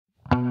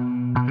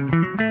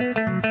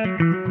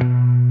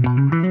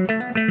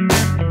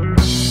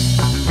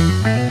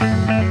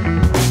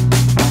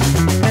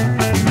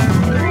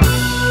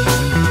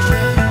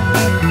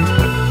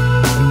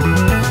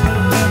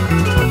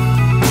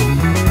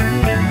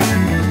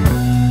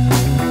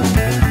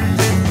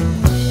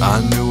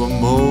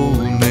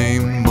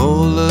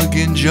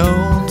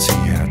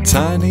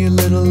tiny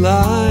little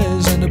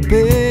eyes and a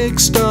big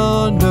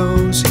star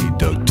nose. He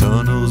dug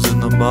tunnels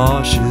in the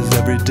marshes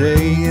every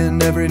day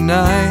and every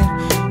night.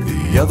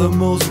 The other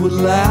moles would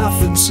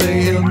laugh and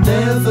say he'll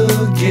never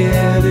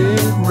get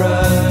it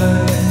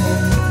right.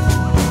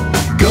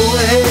 Go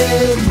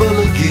ahead,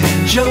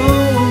 Mulligan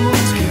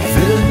Jones, give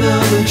it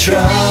another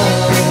try.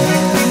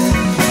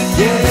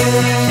 Yeah.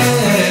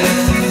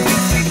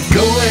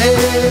 Go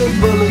ahead,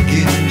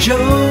 Mulligan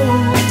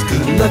Jones,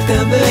 good luck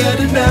down there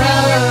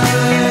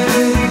tonight.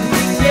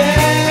 Yeah.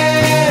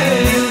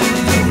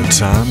 There were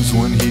times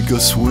when he'd go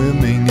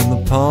swimming in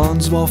the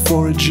ponds while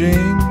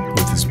foraging,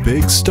 with his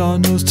big star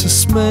nose to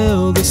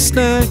smell the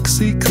snacks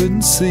he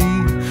couldn't see.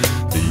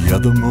 The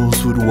other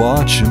moles would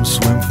watch him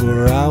swim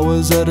for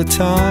hours at a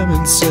time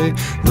and say,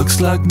 looks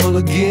like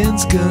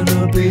Mulligan's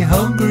gonna be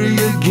hungry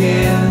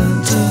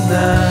again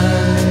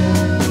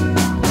tonight.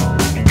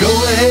 Go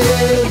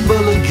ahead,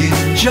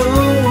 Mulligan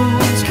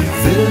Jones,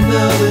 give it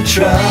another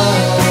try.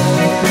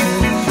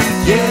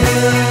 Yeah.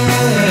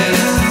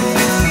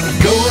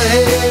 Go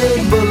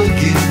ahead,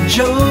 Mulligan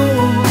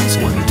Jones,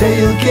 one day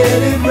you'll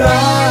get it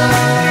right.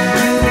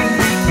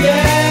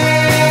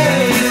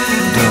 Yeah.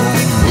 Don't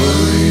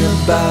worry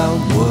about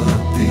what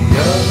the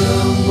other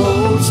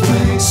moles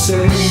may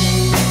say.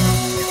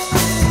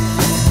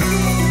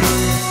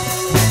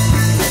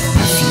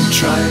 If you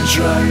try and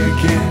try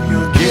again,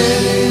 you'll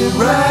get it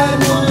right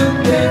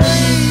one day.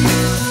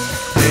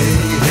 Hey,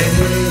 hey,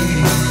 hey,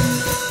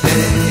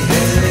 hey,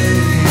 hey,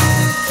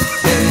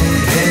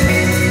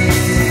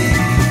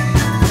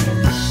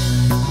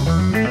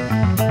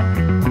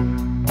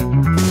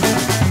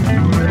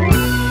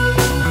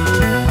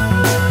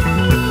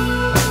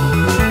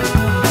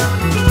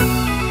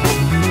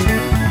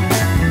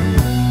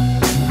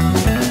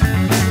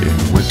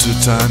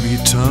 time he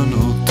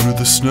tunneled through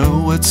the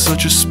snow at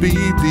such a speed,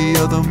 the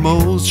other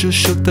moles just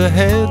shook their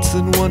heads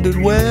and wondered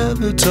where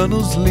the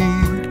tunnels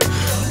lead.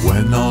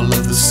 When all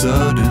of a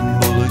sudden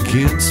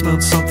Mulligan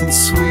smelled something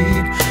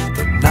sweet,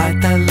 the night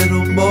that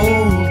little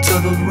mole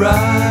tunneled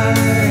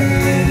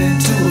right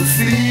into a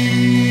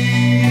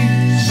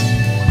feast.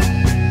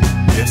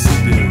 Yes, he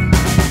did.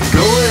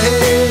 Go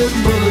ahead,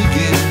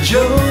 Mulligan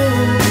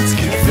Jones,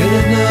 give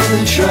it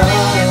another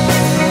try.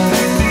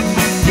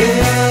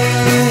 Yeah.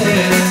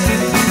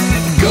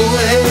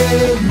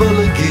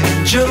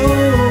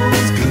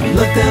 Jones, good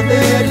luck down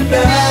there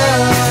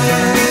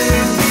tonight.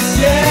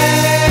 Yeah.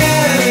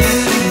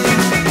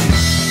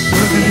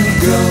 Look at him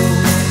go,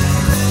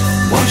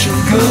 watch him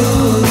go.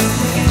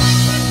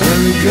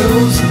 There he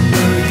goes, and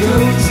there he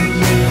goes, and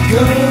there he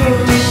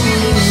goes.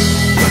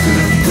 Look at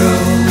him go,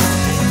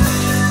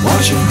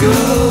 watch him go.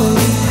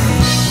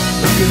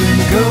 Look at him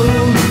go.